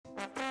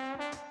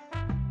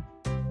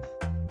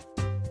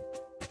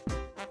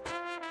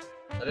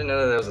didn't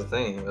know that was a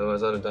thing,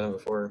 otherwise I'd have done it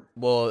before.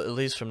 Well, at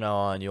least from now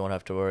on, you won't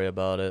have to worry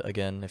about it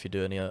again if you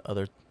do any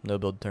other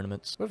no-build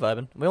tournaments. We're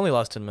vibing. We only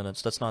lost 10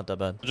 minutes. That's not that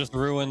bad. Just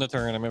ruined the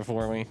tournament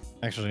for me.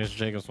 Actually, it's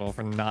Jacob's fault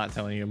for not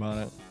telling you about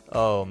it.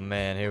 Oh,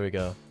 man. Here we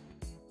go.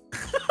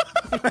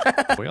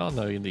 We all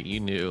know that you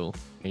knew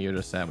and you're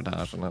just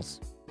sabotaging us.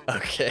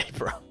 Okay,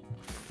 bro.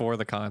 For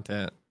the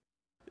content.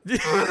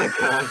 For the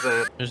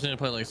content. Just need to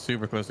play like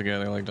super close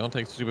together. Like, don't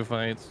take stupid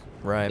fights.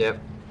 Right. Yep.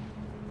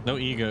 No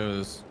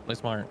egos. Play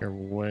smart. You're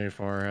way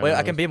far ahead. Wait,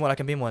 I can beam one. I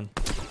can beam one.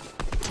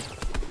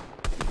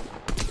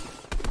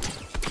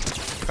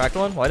 Cracked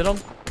one. Whited him.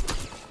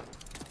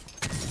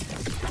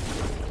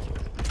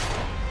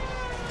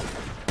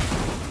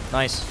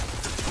 Nice.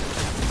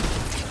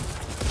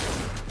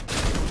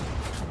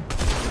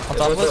 On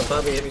top of us.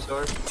 Heavy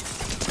sword.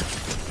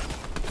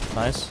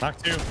 Nice.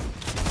 Knock two.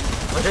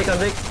 On Jake.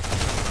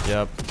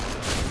 Yep.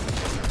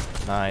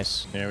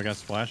 Nice. Yeah, we got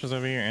splashes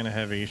over here and a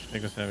heavy. You should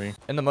take this heavy.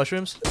 In the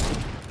mushrooms.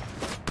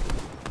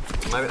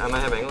 I might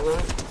have angles on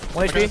it.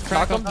 1 Okay, HP.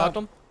 Knocked him. Knocked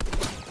him.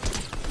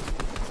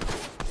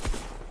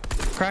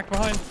 Cracked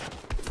behind.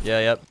 Yeah,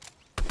 yep.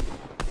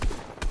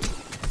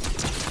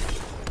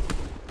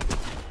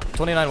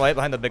 29 white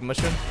behind the big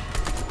mushroom.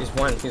 He's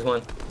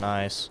one.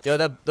 Nice. Yo,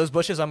 those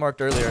bushes I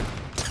marked earlier.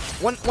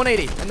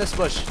 180 in this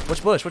bush.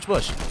 Which bush?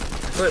 Push.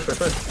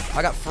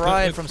 I got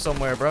fried from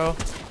somewhere, bro.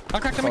 I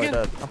cracked him again.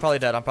 I'm probably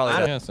dead.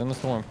 dead. Yes, in the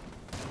storm.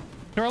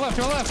 To our left.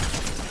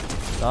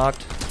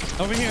 Knocked.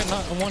 Over here,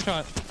 not one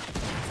shot.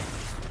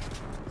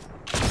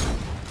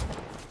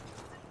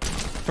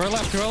 To our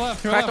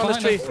left. Cracked on this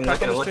tree. Behind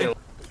Cracked on this tree.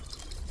 looking.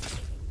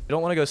 We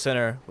don't want to go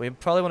center. We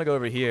probably want to go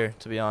over here,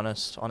 to be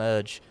honest, on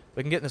edge.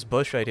 We can get in this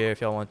bush right here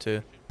if y'all want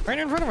to. Right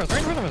in front of us.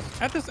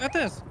 At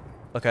this.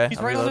 Okay, He's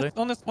I'm right reloading.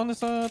 on this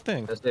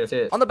thing. That's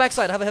it. On the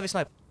backside, I have a heavy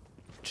snipe.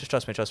 Just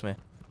trust me.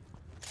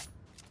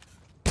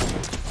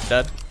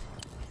 Dead.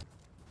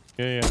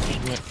 Yeah.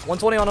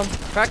 120 on him.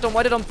 Cracked him.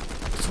 Whited him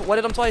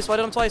twice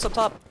up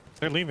top.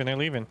 They're leaving.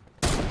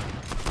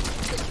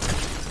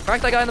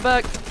 Cracked that guy in the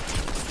back.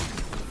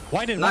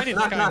 Why didn't Knock.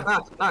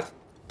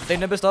 They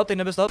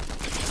nimbused up.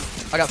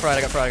 I got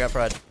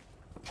fried.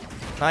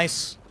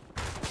 Nice.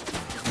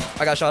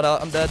 I got shot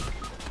out. I'm dead.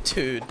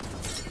 Dude.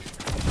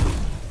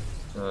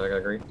 Oh, I got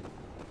agreed.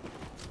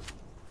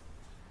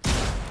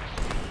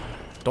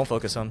 Don't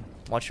focus him.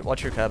 Watch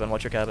your cabin.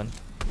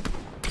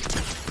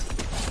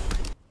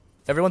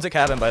 Everyone's at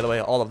cabin, by the way.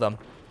 All of them.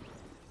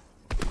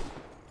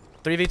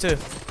 3v2.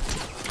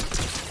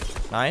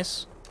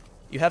 Nice.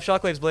 You have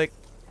shockwaves, Blake.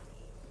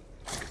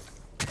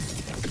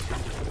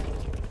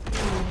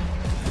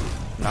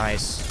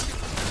 Nice.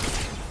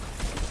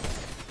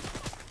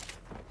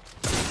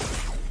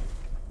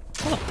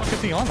 How the fuck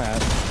is he on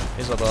that?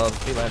 He's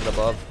above. He landed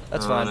above.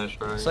 That's fine. Nice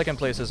try. Second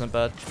place isn't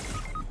bad.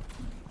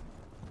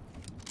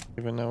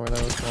 Even know where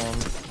that was from.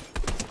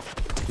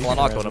 Well, I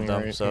knocked one of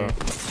them, so.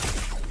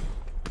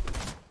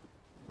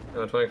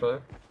 Oh,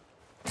 25.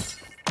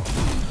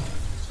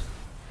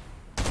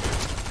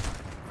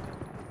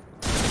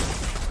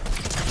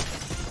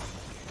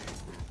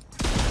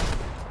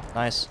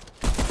 Nice.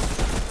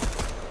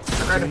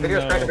 Crack the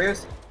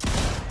videos.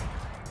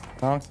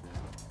 Huh?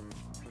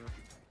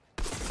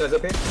 Guys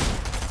up here.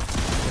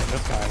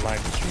 This guy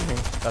likes shooting.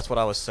 That's what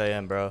I was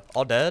saying, bro.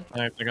 All dead?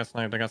 I got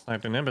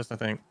sniped in Nimbus, I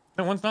think.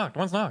 No, one's knocked.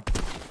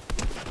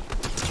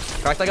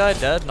 Cracked that guy,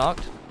 dead,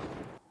 knocked.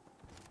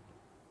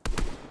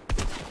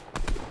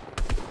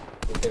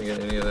 You can't get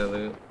any of that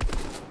loot.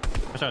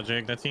 Watch out,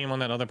 Jake. That team on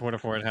that other porta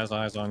fort has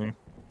eyes on you.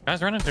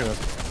 Guys, run into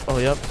us. Oh,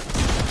 yep.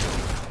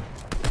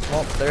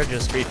 Well, they're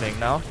just beefing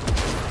now.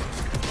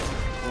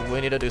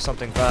 We need to do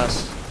something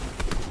fast.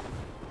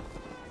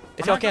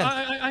 If y'all can.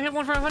 I hit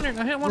one for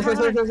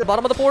 100.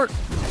 Bottom of the port.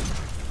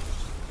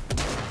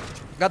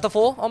 Got the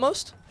full,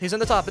 almost. He's in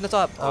the top.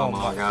 Oh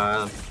my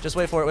god. Just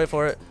wait for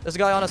it. There's a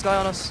guy on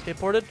us. He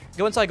ported.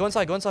 Go inside.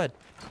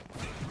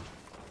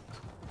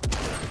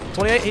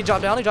 28, he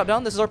dropped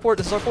down. This is our port.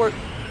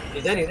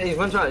 He's dead. He's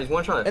one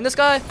shot. And this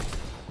guy.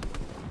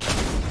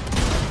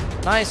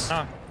 Nice.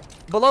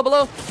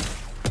 Below.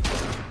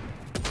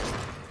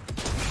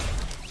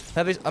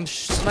 Heavy. I'm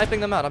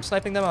sniping them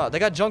out. They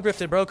got junk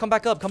rifted, bro. Come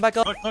back up.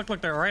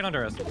 Look, they're right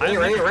under us. Right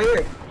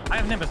here. I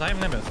have Nimbus.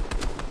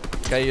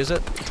 Okay, use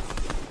it.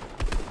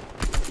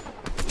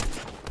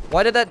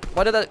 Why did that?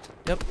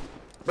 Yep.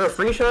 Bro,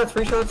 free shots.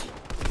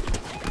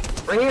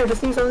 Right here,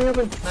 just need something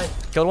open. Nice.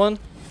 Killed one.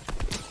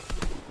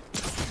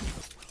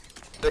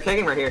 They're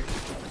kegging right here.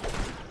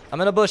 I'm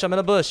in a bush. Had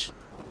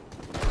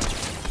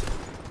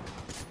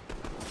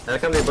to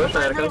come to your bush.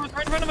 Right in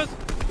front of us.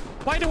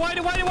 Wide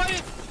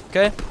it.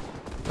 Okay.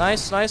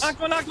 Nice. Knock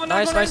one.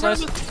 Nice.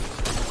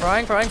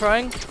 Frying.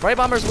 Right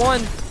bomber's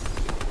one.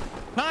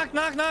 Knock.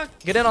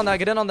 Get in on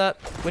that.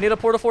 We need a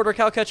porta fort or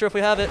cow catcher if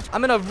we have it.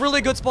 I'm in a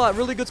really good spot.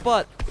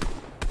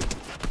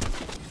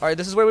 All right,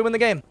 this is where we win the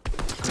game.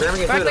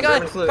 Crack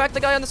the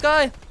guy on the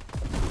sky.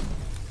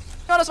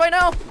 On us right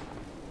now.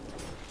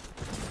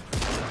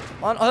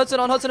 On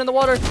Hudson in the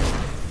water.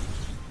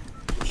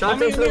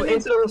 Shot into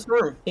the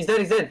storm. He's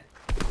dead.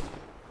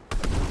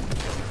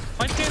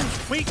 White skin,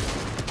 weak.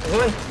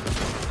 One.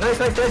 Nice,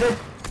 dead.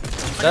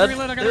 I gotta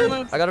reload, I gotta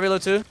reload. I gotta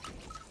reload too.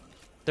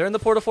 They're in the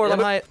porta fort on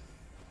height.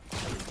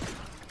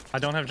 I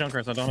don't have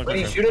junkers, I don't have Wait,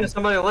 he's junkers. shooting at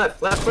somebody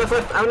left. Left.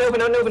 Out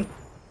and open.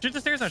 Shoot the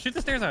stairs out, shoot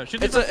the stairs out,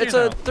 shoot It's the a stairs it's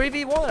a out.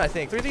 3v1 I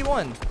think.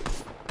 3v1.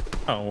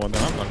 Oh, well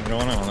then I'm fucking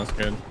going on, that's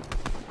good.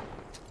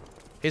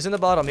 He's in the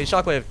bottom. He's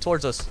shockwave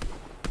towards us.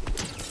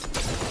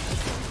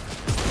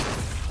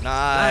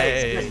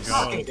 Nice.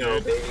 Fucking go,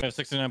 We baby. have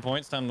 69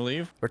 points, time to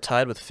leave. We're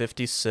tied with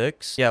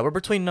 56. Yeah, we're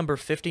between number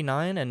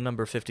 59 and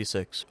number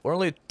 56. We're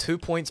only 2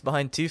 points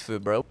behind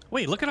Tfue, bro.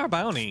 Wait, look at our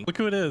bounty. Look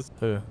who it is.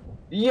 Who?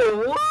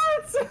 Yo,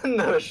 what?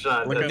 No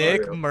shot. Look at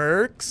Nick real.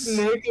 Merckx?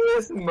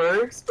 Nicholas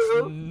Merckx,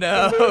 bro?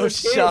 No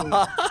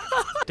shot.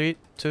 3,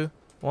 2,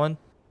 1.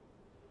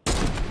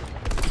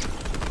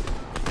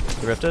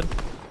 You rifted?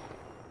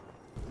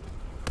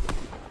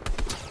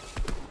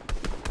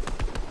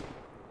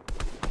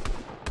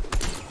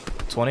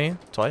 $20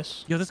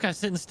 twice. Yo, this guy's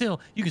sitting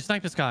still. You can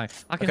snipe this guy.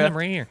 I can Okay. hit him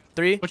right here.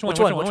 3. Which one? Which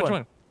Which one?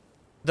 one?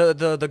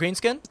 The green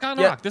skin? This guy on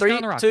the Yeah. rock. This 3, guy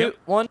on the rock. 2, Yep.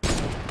 1.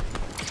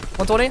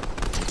 120.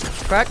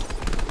 Cracked.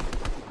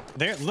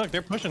 Look,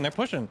 they're pushing. They're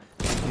pushing.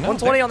 No,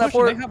 120 they're on that pushing.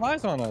 fort. They have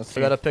eyes on us.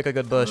 We gotta pick a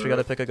good bush. We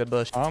gotta pick a good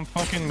bush. I'm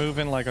fucking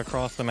moving like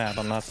across the map.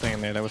 I'm not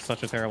staying there. That was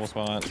such a terrible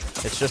spot.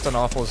 It's just an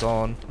awful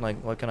zone.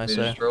 Like, what can I We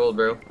say? just trolled,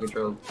 bro. We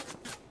trolled.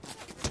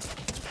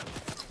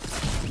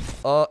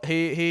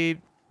 He.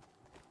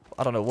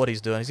 I don't know what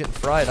he's doing. He's getting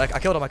fried. I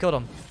killed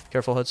him.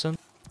 Careful, Hudson.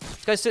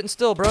 This guy's sitting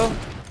still, bro.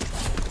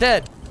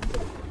 Dead.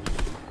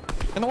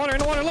 In the water.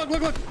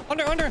 Look.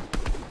 Under.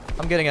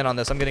 I'm getting in on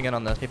this.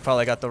 He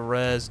probably got the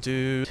res,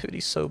 dude. Dude,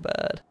 he's so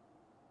bad.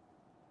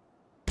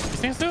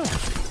 Stand still.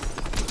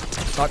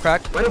 Not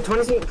cracked. Wait,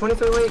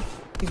 23 away.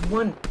 He's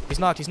one. He's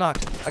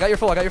knocked. I got your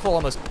full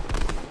almost.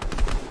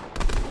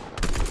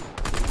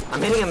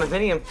 I'm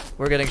hitting him.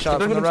 We're getting shot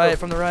Keep from the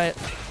moving right,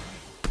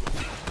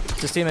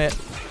 It's his teammate.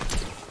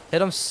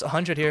 Hit him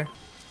 100 here.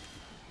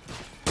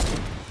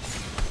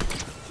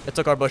 It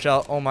took our bush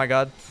out. Oh my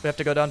god. We have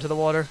to go down to the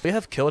water. We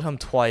have killed him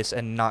twice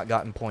and not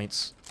gotten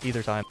points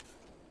either time.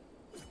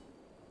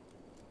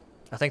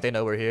 I think they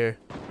know we're here.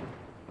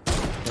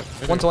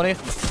 120.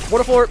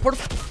 Porta fort.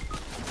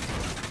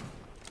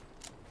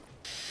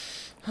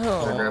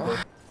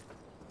 Oh.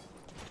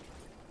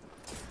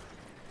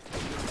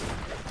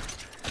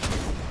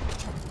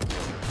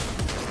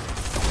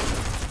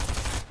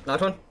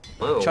 Knocked one.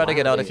 Whoa, Try to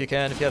get out wow. if you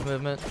can, if you have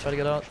movement. Try to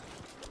get out.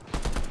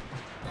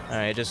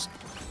 Alright, just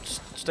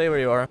stay where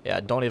you are. Yeah,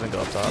 don't even go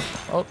up top.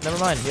 Oh, never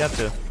mind. You have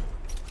to.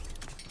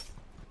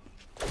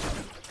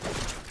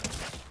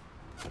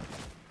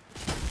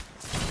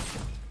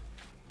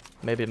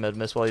 Maybe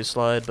mid-miss while you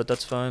slide, but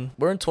that's fine.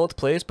 We're in 12th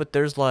place, but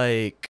there's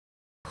like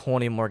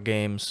 20 more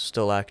games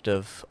still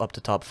active up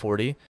to top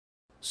 40.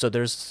 So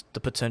there's the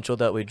potential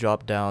that we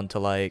drop down to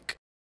like...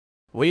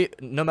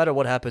 No matter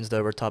what happens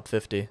though, we're top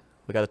 50.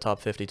 We got a top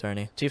 50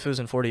 tourney. Tfue's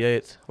in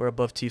 48th. We're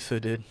above Tfue,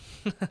 dude.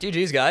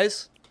 GG's,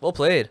 guys. Well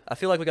played. I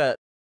feel like we got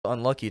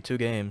unlucky 2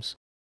 games.